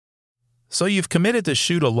So you've committed to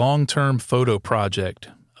shoot a long-term photo project,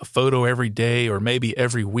 a photo every day or maybe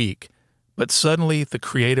every week, but suddenly the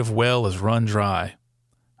creative well has run dry.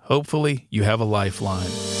 Hopefully, you have a lifeline.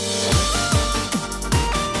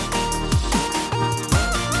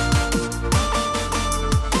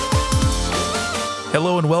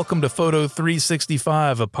 Hello and welcome to Photo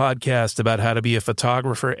 365, a podcast about how to be a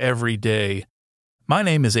photographer every day. My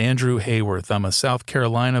name is Andrew Hayworth. I'm a South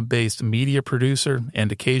Carolina-based media producer and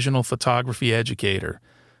occasional photography educator.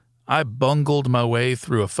 I bungled my way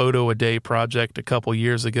through a photo-a-day project a couple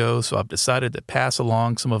years ago, so I've decided to pass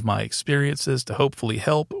along some of my experiences to hopefully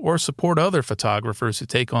help or support other photographers who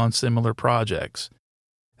take on similar projects.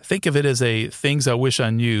 Think of it as a things I wish I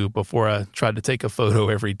knew before I tried to take a photo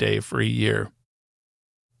every day for a year.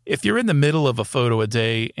 If you're in the middle of a photo a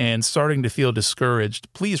day and starting to feel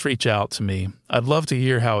discouraged, please reach out to me. I'd love to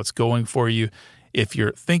hear how it's going for you. If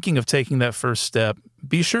you're thinking of taking that first step,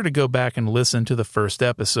 be sure to go back and listen to the first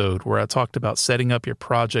episode where I talked about setting up your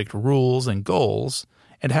project rules and goals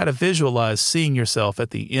and how to visualize seeing yourself at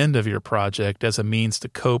the end of your project as a means to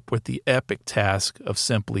cope with the epic task of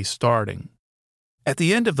simply starting. At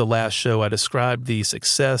the end of the last show, I described the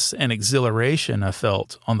success and exhilaration I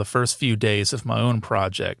felt on the first few days of my own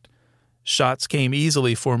project. Shots came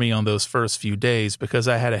easily for me on those first few days because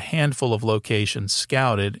I had a handful of locations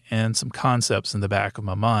scouted and some concepts in the back of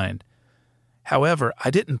my mind. However,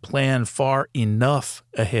 I didn't plan far enough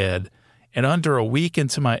ahead, and under a week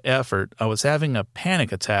into my effort, I was having a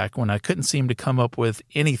panic attack when I couldn't seem to come up with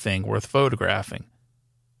anything worth photographing.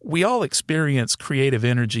 We all experience creative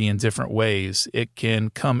energy in different ways. It can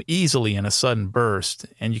come easily in a sudden burst,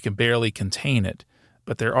 and you can barely contain it.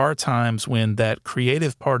 But there are times when that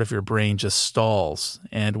creative part of your brain just stalls,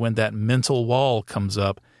 and when that mental wall comes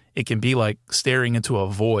up, it can be like staring into a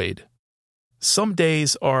void. Some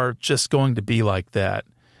days are just going to be like that.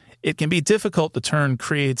 It can be difficult to turn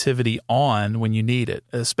creativity on when you need it,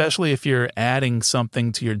 especially if you're adding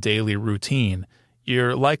something to your daily routine.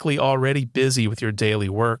 You're likely already busy with your daily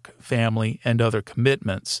work, family, and other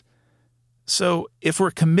commitments. So, if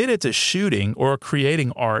we're committed to shooting or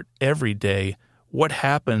creating art every day, what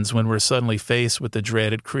happens when we're suddenly faced with the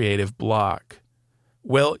dreaded creative block?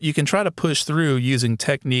 Well, you can try to push through using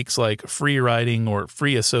techniques like free writing or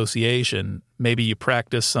free association. Maybe you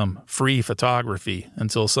practice some free photography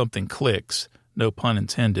until something clicks, no pun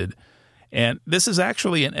intended. And this is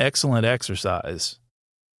actually an excellent exercise.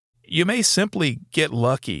 You may simply get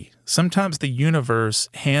lucky. Sometimes the universe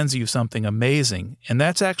hands you something amazing, and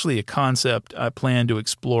that's actually a concept I plan to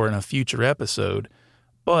explore in a future episode.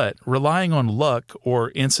 But relying on luck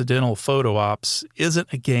or incidental photo ops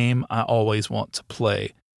isn't a game I always want to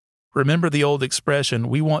play. Remember the old expression,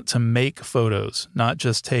 we want to make photos, not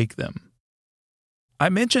just take them. I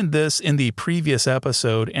mentioned this in the previous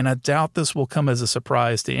episode, and I doubt this will come as a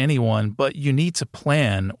surprise to anyone, but you need to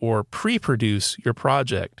plan or pre-produce your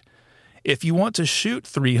project. If you want to shoot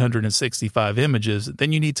 365 images,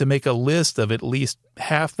 then you need to make a list of at least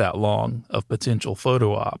half that long of potential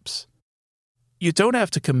photo ops. You don't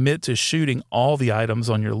have to commit to shooting all the items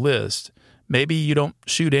on your list. Maybe you don't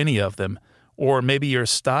shoot any of them, or maybe your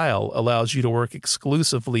style allows you to work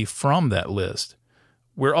exclusively from that list.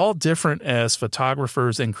 We're all different as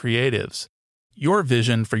photographers and creatives. Your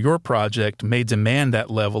vision for your project may demand that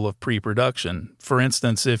level of pre-production. For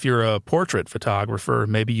instance, if you're a portrait photographer,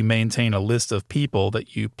 maybe you maintain a list of people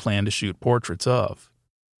that you plan to shoot portraits of.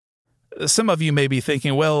 Some of you may be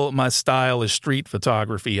thinking, well, my style is street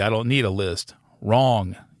photography. I don't need a list.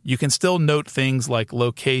 Wrong. You can still note things like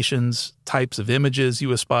locations, types of images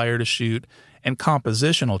you aspire to shoot, and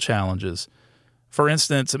compositional challenges. For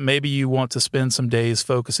instance, maybe you want to spend some days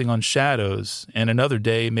focusing on shadows, and another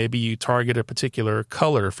day maybe you target a particular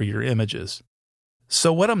color for your images.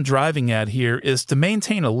 So what I'm driving at here is to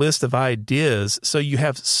maintain a list of ideas so you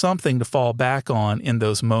have something to fall back on in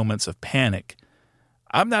those moments of panic.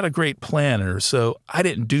 I'm not a great planner, so I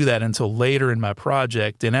didn't do that until later in my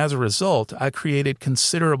project, and as a result, I created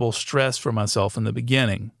considerable stress for myself in the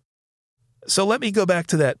beginning. So let me go back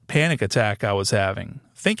to that panic attack I was having.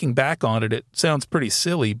 Thinking back on it, it sounds pretty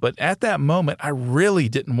silly, but at that moment, I really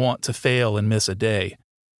didn't want to fail and miss a day.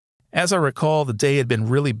 As I recall, the day had been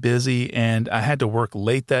really busy and I had to work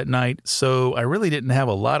late that night, so I really didn't have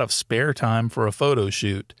a lot of spare time for a photo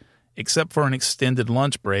shoot, except for an extended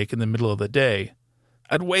lunch break in the middle of the day.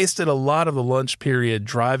 I'd wasted a lot of the lunch period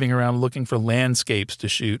driving around looking for landscapes to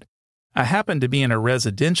shoot. I happened to be in a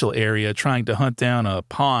residential area trying to hunt down a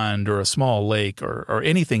pond or a small lake or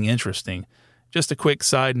anything interesting. Just a quick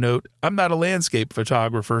side note, I'm not a landscape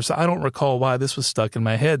photographer, so I don't recall why this was stuck in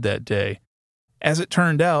my head that day. As it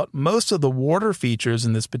turned out, most of the water features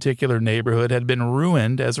in this particular neighborhood had been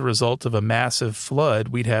ruined as a result of a massive flood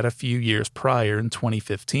we'd had a few years prior in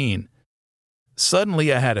 2015.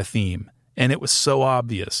 Suddenly I had a theme, and it was so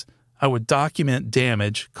obvious. I would document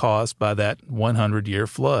damage caused by that 100-year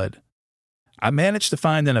flood. I managed to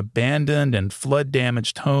find an abandoned and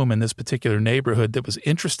flood-damaged home in this particular neighborhood that was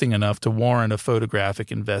interesting enough to warrant a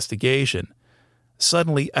photographic investigation.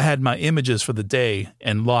 Suddenly, I had my images for the day,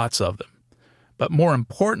 and lots of them. But more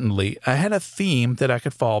importantly, I had a theme that I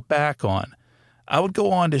could fall back on. I would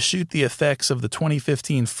go on to shoot the effects of the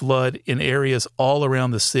 2015 flood in areas all around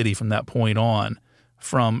the city from that point on,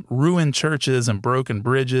 from ruined churches and broken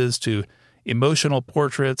bridges to emotional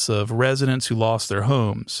portraits of residents who lost their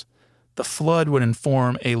homes. The flood would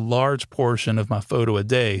inform a large portion of my photo a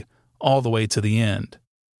day, all the way to the end.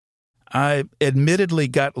 I admittedly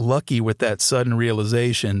got lucky with that sudden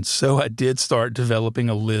realization, so I did start developing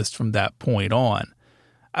a list from that point on.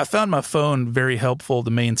 I found my phone very helpful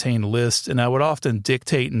to maintain lists, and I would often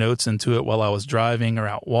dictate notes into it while I was driving or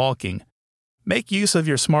out walking. Make use of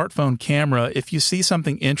your smartphone camera if you see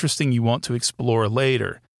something interesting you want to explore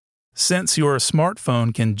later. Since your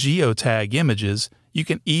smartphone can geotag images, you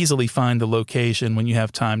can easily find the location when you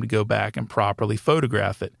have time to go back and properly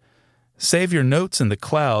photograph it. Save your notes in the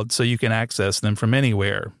cloud so you can access them from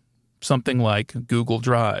anywhere, something like Google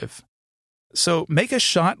Drive. So make a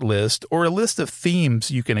shot list or a list of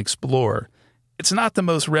themes you can explore. It's not the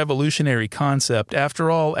most revolutionary concept.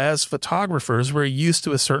 After all, as photographers, we're used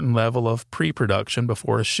to a certain level of pre-production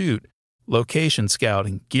before a shoot. Location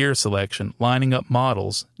scouting, gear selection, lining up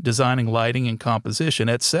models, designing lighting and composition,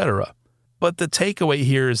 etc. But the takeaway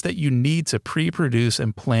here is that you need to pre-produce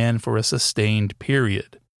and plan for a sustained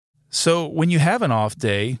period. So when you have an off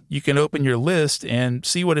day, you can open your list and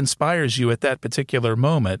see what inspires you at that particular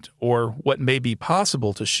moment, or what may be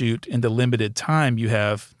possible to shoot in the limited time you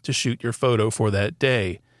have to shoot your photo for that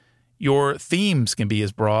day. Your themes can be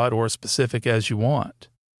as broad or specific as you want.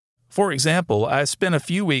 For example, I spent a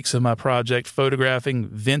few weeks of my project photographing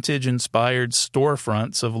vintage-inspired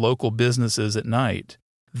storefronts of local businesses at night.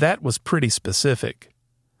 That was pretty specific.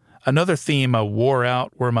 Another theme I wore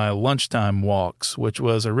out were my lunchtime walks, which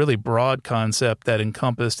was a really broad concept that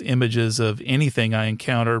encompassed images of anything I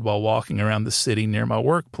encountered while walking around the city near my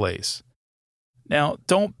workplace. Now,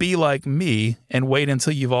 don't be like me and wait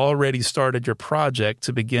until you've already started your project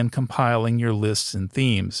to begin compiling your lists and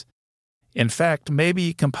themes. In fact,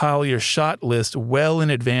 maybe compile your shot list well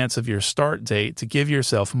in advance of your start date to give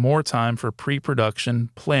yourself more time for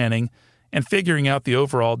pre-production, planning, and figuring out the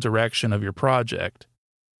overall direction of your project.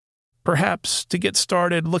 Perhaps, to get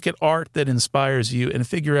started, look at art that inspires you and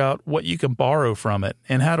figure out what you can borrow from it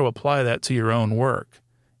and how to apply that to your own work.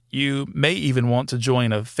 You may even want to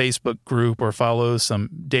join a Facebook group or follow some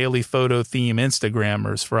daily photo theme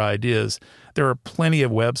Instagrammers for ideas. There are plenty of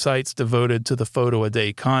websites devoted to the photo a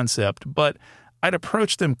day concept, but I'd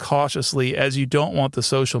approach them cautiously as you don't want the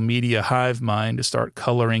social media hive mind to start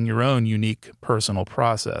coloring your own unique personal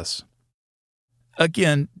process.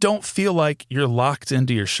 Again, don't feel like you're locked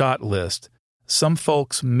into your shot list. Some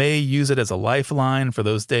folks may use it as a lifeline for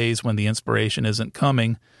those days when the inspiration isn't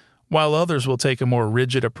coming, while others will take a more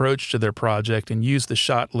rigid approach to their project and use the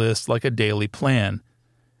shot list like a daily plan.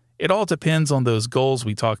 It all depends on those goals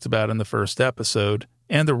we talked about in the first episode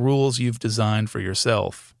and the rules you've designed for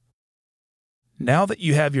yourself. Now that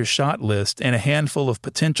you have your shot list and a handful of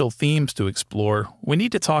potential themes to explore, we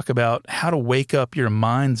need to talk about how to wake up your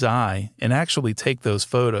mind's eye and actually take those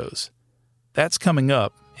photos. That's coming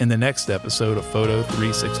up in the next episode of Photo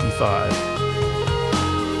 365.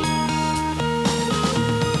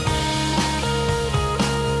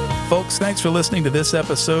 Folks, thanks for listening to this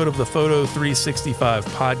episode of the Photo 365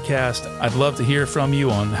 podcast. I'd love to hear from you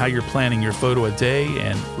on how you're planning your photo a day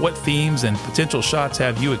and what themes and potential shots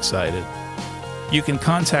have you excited. You can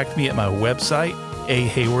contact me at my website,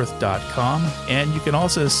 ahayworth.com, and you can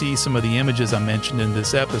also see some of the images I mentioned in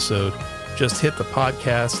this episode. Just hit the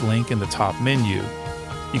podcast link in the top menu.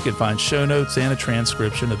 You can find show notes and a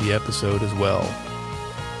transcription of the episode as well.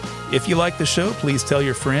 If you like the show, please tell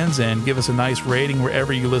your friends and give us a nice rating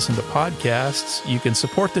wherever you listen to podcasts. You can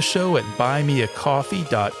support the show at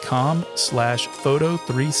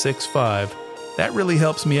buymeacoffee.com/photo365. That really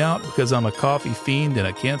helps me out because I'm a coffee fiend and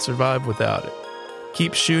I can't survive without it.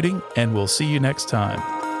 Keep shooting, and we'll see you next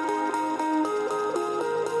time.